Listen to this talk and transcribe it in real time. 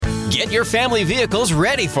Get your family vehicles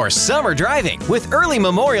ready for summer driving with early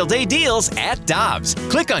Memorial Day deals at Dobbs.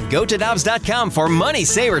 Click on GoToDobbs.com for money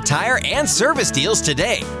saver tire and service deals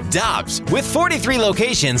today. Dobbs, with 43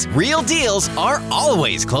 locations, real deals are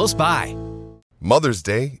always close by. Mother's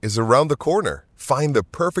Day is around the corner. Find the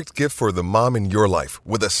perfect gift for the mom in your life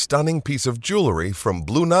with a stunning piece of jewelry from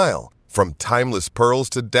Blue Nile. From timeless pearls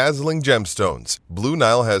to dazzling gemstones, Blue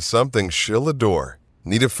Nile has something she'll adore.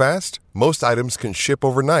 Need it fast? Most items can ship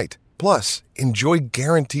overnight. Plus, enjoy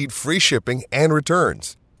guaranteed free shipping and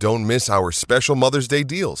returns. Don't miss our special Mother's Day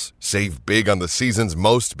deals. Save big on the season's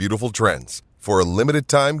most beautiful trends. For a limited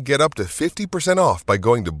time, get up to 50% off by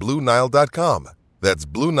going to BlueNile.com. That's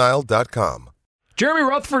BlueNile.com. Jeremy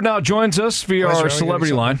Rutherford now joins us via our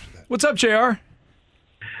celebrity line. What's up, JR?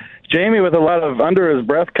 Jamie with a lot of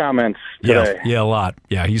under-his-breath comments today. Yeah, a lot.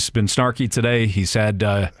 Yeah, he's been snarky today. He's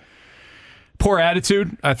had poor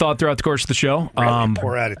attitude, I thought, throughout the course of the show. Really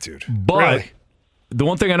poor attitude. But really? The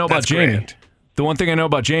one thing I know about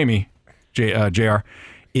Jamie, JR,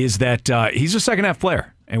 is that he's a second-half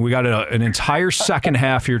player, and we got an entire second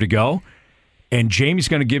half here to go, and Jamie's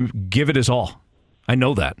going to give it his all. I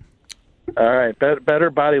know that. All right,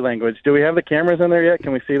 better body language. Do we have the cameras in there yet?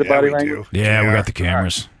 Can we see the body language? Yeah, we got the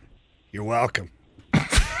cameras. You're welcome.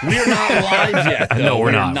 We're not live yet, though. No,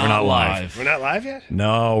 we're not. We're not live. We're not live yet?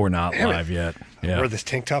 No, we're not live yet. Yeah. Wore this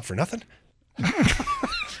tank top for nothing?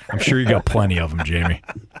 I'm sure you got plenty of them, Jamie.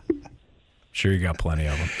 Sure you got plenty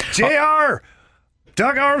of them. JR,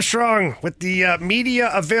 Doug Armstrong with the media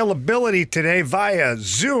availability today via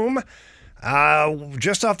Zoom.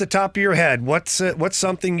 Just off the top of your head, what's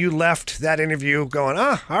something you left that interview going,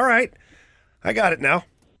 all right, I got it now?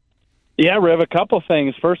 Yeah, Riv, a couple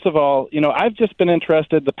things. First of all, I've just been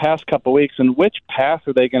interested the past couple weeks in which path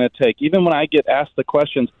are they going to take. Even when I get asked the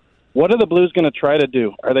questions, what are the Blues going to try to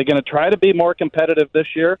do? Are they going to try to be more competitive this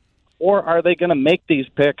year, or are they going to make these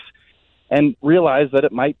picks and realize that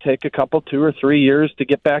it might take a couple, 2 or 3 years to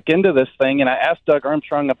get back into this thing? And I asked Doug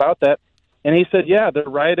Armstrong about that, and he said, yeah, they're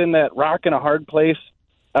right in that rock and a hard place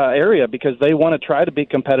area because they want to try to be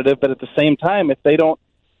competitive, but at the same time, if they don't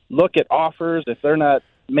look at offers, if they're not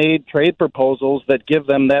made trade proposals that give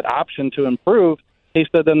them that option to improve, he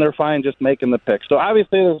said then they're fine just making the pick. So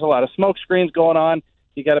obviously there's a lot of smoke screens going on.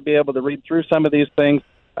 You got to be able to read through some of these things.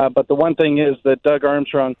 But the one thing is that Doug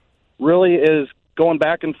Armstrong really is going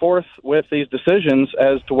back and forth with these decisions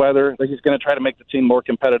as to whether he's going to try to make the team more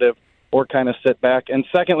competitive or kind of sit back. And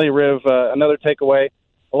secondly, Riv, another takeaway,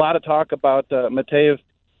 a lot of talk about Matev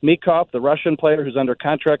Mikov, the Russian player who's under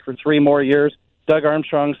contract for 3 more years. Doug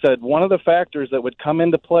Armstrong said one of the factors that would come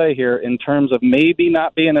into play here in terms of maybe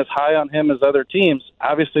not being as high on him as other teams,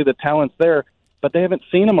 obviously the talent's there, but they haven't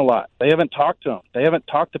seen him a lot. They haven't talked to him. They haven't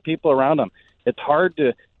talked to people around him. It's hard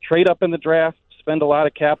to trade up in the draft, spend a lot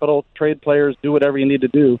of capital, trade players, do whatever you need to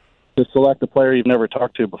do to select a player you've never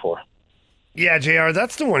talked to before. Yeah, JR,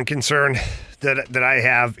 that's the one concern that I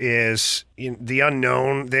have is the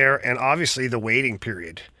unknown there and obviously the waiting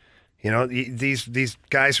period. These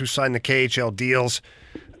guys who sign the KHL deals,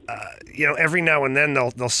 every now and then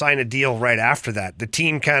they'll sign a deal right after that. The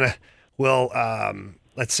team kind of will,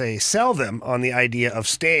 let's say, sell them on the idea of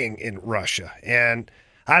staying in Russia. And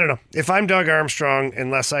I don't know. If I'm Doug Armstrong,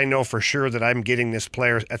 unless I know for sure that I'm getting this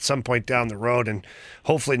player at some point down the road and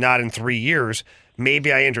hopefully not in 3 years,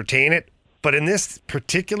 maybe I entertain it. But in this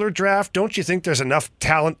particular draft, don't you think there's enough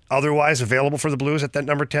talent otherwise available for the Blues at that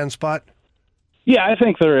number 10 spot? Yeah, I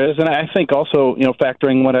think there is, and I think also,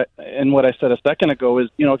 factoring what I said a second ago is,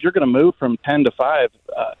 if you're going to move from 10 to 5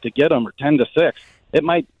 to get them, or 10 to 6, it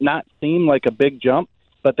might not seem like a big jump,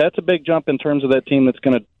 but that's a big jump in terms of that team that's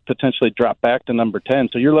going to potentially drop back to number 10.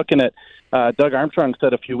 So you're looking at, Doug Armstrong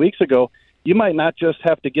said a few weeks ago, you might not just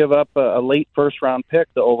have to give up a late first-round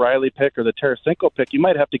pick, the O'Reilly pick or the Tarasenko pick. You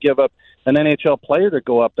might have to give up an NHL player to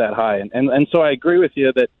go up that high, and so I agree with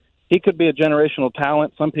you that he could be a generational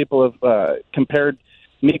talent. Some people have compared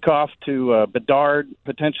Mikov to Bedard,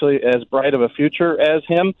 potentially as bright of a future as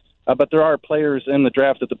him. But there are players in the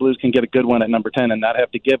draft that the Blues can get a good one at number 10 and not have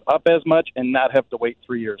to give up as much and not have to wait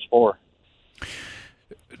 3 years for.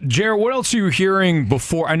 Jared, what else are you hearing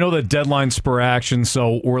before? I know that deadline spur action,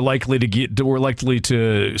 so we're likely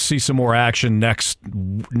to see some more action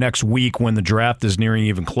next week when the draft is nearing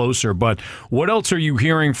even closer. But what else are you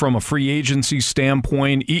hearing from a free agency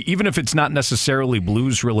standpoint, even if it's not necessarily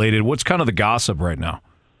Blues related? What's kind of the gossip right now?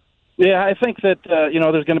 Yeah, I think that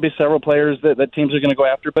there's going to be several players that teams are going to go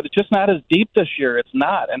after, but it's just not as deep this year. It's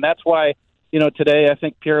not, and that's why today I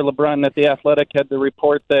think Pierre LeBrun at The Athletic had the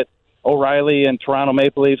report that O'Reilly and Toronto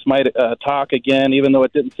Maple Leafs might talk again, even though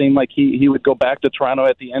it didn't seem like he would go back to Toronto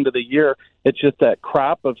at the end of the year. It's just that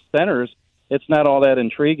crop of centers, it's not all that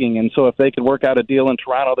intriguing. And so if they could work out a deal in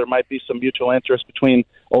Toronto, there might be some mutual interest between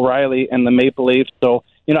O'Reilly and the Maple Leafs. So,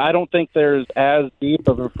 I don't think there's as deep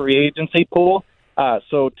of a free agency pool.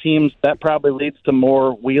 So teams, that probably leads to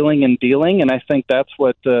more wheeling and dealing, and I think that's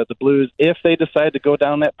what the Blues, if they decide to go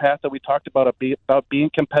down that path that we talked about being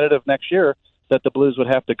competitive next year, that the Blues would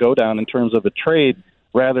have to go down in terms of a trade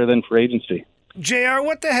rather than free agency. JR,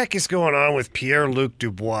 what the heck is going on with Pierre-Luc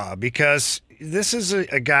Dubois? Because this is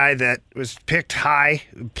a guy that was picked high,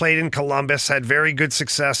 played in Columbus, had very good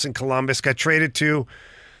success in Columbus, got traded to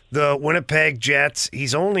the Winnipeg Jets.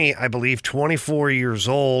 He's only, I believe, 24 years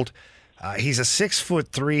old. He's a 6'3",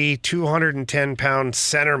 210-pound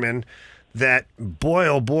centerman that, boy,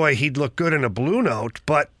 oh boy, he'd look good in a Blue Note.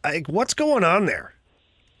 But what's going on there?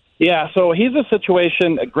 Yeah, so he's a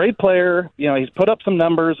situation, a great player. He's put up some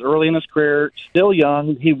numbers early in his career, still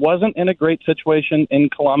young. He wasn't in a great situation in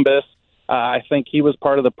Columbus. I think he was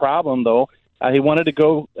part of the problem, though. He wanted to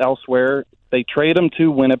go elsewhere. They trade him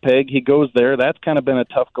to Winnipeg. He goes there. That's kind of been a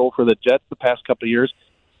tough goal for the Jets the past couple of years.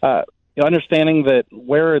 Understanding that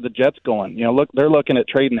where are the Jets going? They're looking at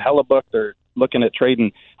trading Hellebuck. They're looking at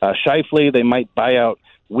trading Scheifele. They might buy out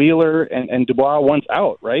Wheeler, and Dubois wants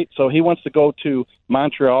out, right? So he wants to go to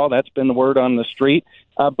Montreal. That's been the word on the street.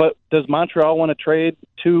 But does Montreal want to trade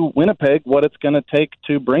to Winnipeg what it's going to take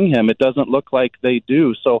to bring him? It doesn't look like they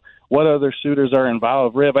do. So what other suitors are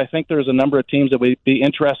involved? Riv, I think there's a number of teams that would be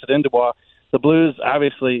interested in Dubois. The Blues,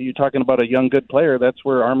 obviously, you're talking about a young, good player. That's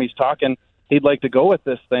where Army's talking. He'd like to go with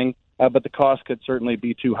this thing, but the cost could certainly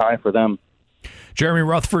be too high for them. Jeremy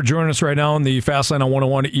Rutherford joining us right now on the Fast Line on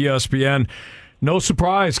 101 ESPN. No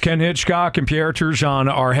surprise, Ken Hitchcock and Pierre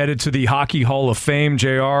Turgeon are headed to the Hockey Hall of Fame.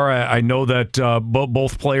 JR, I know that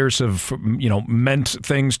both players have meant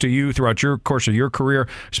things to you throughout your course of your career,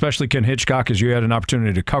 especially Ken Hitchcock, as you had an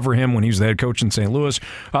opportunity to cover him when he was the head coach in St. Louis.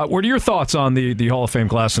 What are your thoughts on the Hall of Fame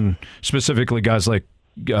class, and specifically guys like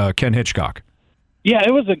Ken Hitchcock? Yeah,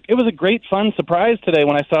 it was a great, fun surprise today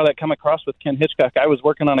when I saw that come across with Ken Hitchcock. I was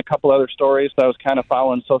working on a couple other stories, so I was kind of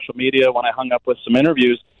following social media when I hung up with some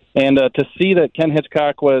interviews. And to see that Ken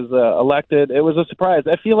Hitchcock was elected, it was a surprise.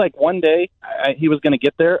 I feel like one day he was going to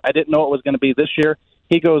get there. I didn't know it was going to be this year.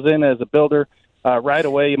 He goes in as a builder right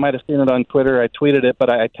away. You might have seen it on Twitter. I tweeted it, but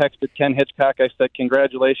I texted Ken Hitchcock. I said,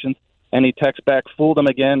 congratulations. And he texts back, fooled him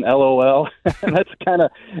again, LOL. And that's the kind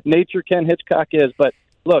of nature Ken Hitchcock is. But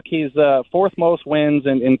look, he's fourth most wins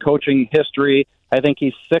in coaching history. I think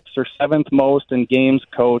he's sixth or seventh most in games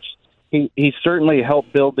coached. He certainly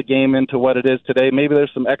helped build the game into what it is today. Maybe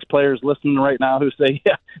there's some ex-players listening right now who say,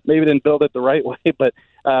 yeah, maybe didn't build it the right way, but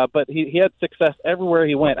he had success everywhere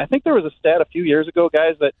he went. I think there was a stat a few years ago,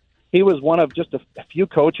 guys, that he was one of just a few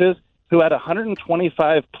coaches who had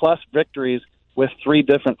 125-plus victories with three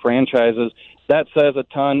different franchises. That says a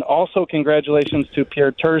ton. Also, congratulations to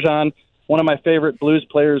Pierre Turgeon, one of my favorite Blues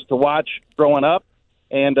players to watch growing up,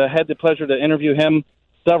 and had the pleasure to interview him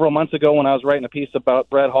several months ago when I was writing a piece about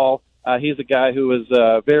Brett Hall. He's a guy who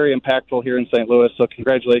was very impactful here in St. Louis, so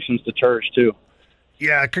congratulations to Turge, too.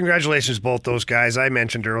 Yeah, congratulations both those guys. I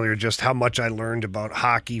mentioned earlier just how much I learned about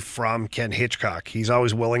hockey from Ken Hitchcock. He's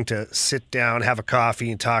always willing to sit down, have a coffee,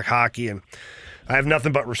 and talk hockey, and I have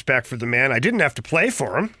nothing but respect for the man. I didn't have to play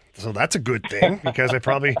for him, so that's a good thing, because I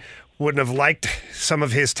probably wouldn't have liked some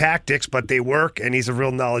of his tactics, but they work, and he's a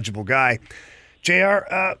real knowledgeable guy. JR,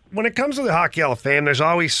 when it comes to the Hockey Hall of Fame, there's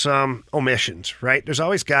always some omissions, right? There's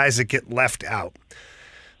always guys that get left out.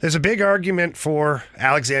 There's a big argument for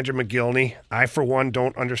Alexander McGillney. I, for one,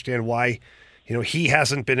 don't understand why, he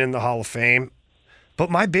hasn't been in the Hall of Fame. But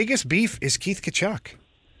my biggest beef is Keith Tkachuk.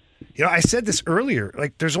 I said this earlier.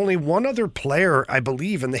 There's only one other player, I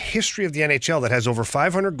believe, in the history of the NHL that has over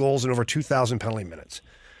 500 goals and over 2,000 penalty minutes.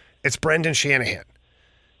 It's Brendan Shanahan.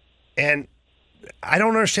 And I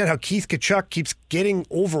don't understand how Keith Tkachuk keeps getting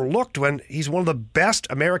overlooked when he's one of the best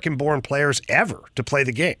American-born players ever to play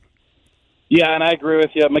the game. Yeah, and I agree with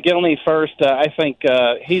you. McGillney first, I think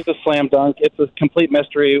he's a slam dunk. It's a complete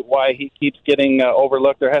mystery why he keeps getting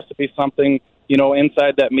overlooked. There has to be something,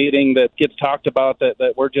 inside that meeting that gets talked about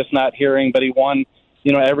that we're just not hearing. But he won,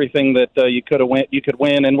 everything that you could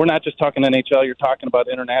win. And we're not just talking NHL. You're talking about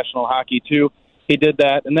international hockey, too. He did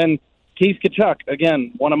that. And then Keith Tkachuk,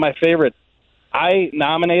 again, one of my favorites. I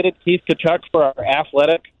nominated Keith Tkachuk for our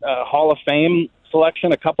Athletic Hall of Fame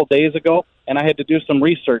selection a couple days ago, and I had to do some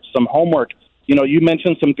research, some homework. You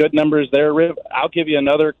mentioned some good numbers there, Riv. I'll give you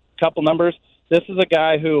another couple numbers. This is a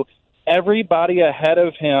guy who everybody ahead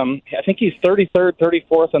of him, I think he's 33rd,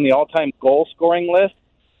 34th on the all-time goal-scoring list.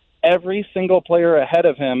 every single player ahead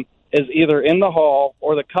of him is either in the Hall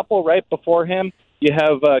or the couple right before him. You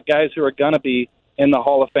have guys who are going to be in the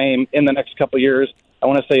Hall of Fame in the next couple years. I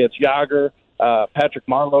want to say it's Yager. Patrick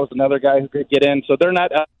Marlowe's another guy who could get in. So they're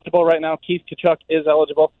not eligible right now. Keith Tkachuk is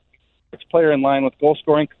eligible. Next player in line with goal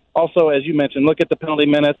scoring. Also, as you mentioned, look at the penalty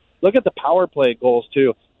minutes. Look at the power play goals,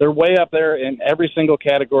 too. They're way up there in every single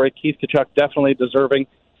category. Keith Tkachuk definitely deserving.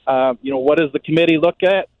 What does the committee look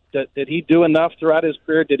at? Did he do enough throughout his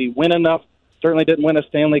career? Did he win enough? Certainly didn't win a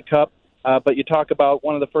Stanley Cup. But you talk about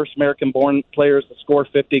one of the first American-born players to score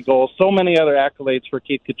 50 goals. So many other accolades for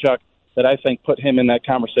Keith Tkachuk that I think put him in that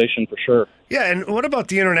conversation for sure. Yeah, and what about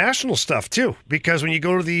the international stuff, too? Because when you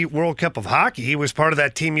go to the World Cup of Hockey, he was part of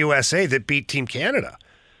that Team USA that beat Team Canada.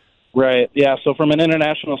 Right, yeah. So from an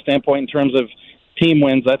international standpoint, in terms of team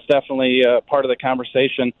wins, that's definitely part of the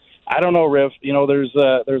conversation. I don't know, Riv. There's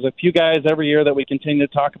a few guys every year that we continue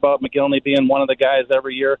to talk about, McGillney being one of the guys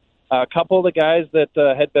every year. A couple of the guys that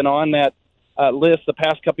had been on that list the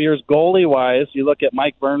past couple of years, goalie-wise, you look at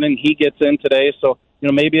Mike Vernon, he gets in today. So,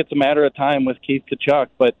 maybe it's a matter of time with Keith Tkachuk,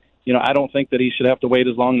 but, I don't think that he should have to wait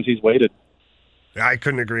as long as he's waited. I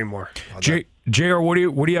couldn't agree more. JR, what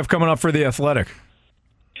do you have coming up for The Athletic?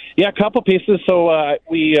 Yeah, a couple pieces. So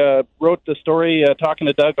we wrote the story talking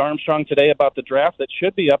to Doug Armstrong today about the draft that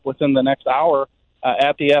should be up within the next hour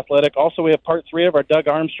at The Athletic. Also, we have part 3 of our Doug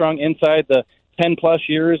Armstrong Inside the 10-plus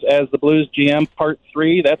years as the Blues GM, part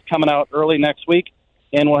 3. That's coming out early next week.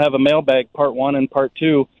 And we'll have a mailbag, part 1 and part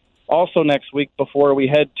 2, also next week before we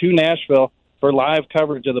head to Nashville for live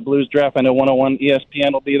coverage of the Blues draft. I know 101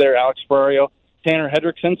 ESPN will be there, Alex Ferrario, Tanner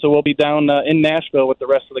Hendrickson. So we'll be down in Nashville with the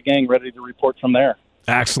rest of the gang ready to report from there.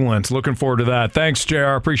 Excellent. Looking forward to that. Thanks,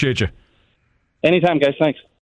 JR. Appreciate you. Anytime, guys. Thanks.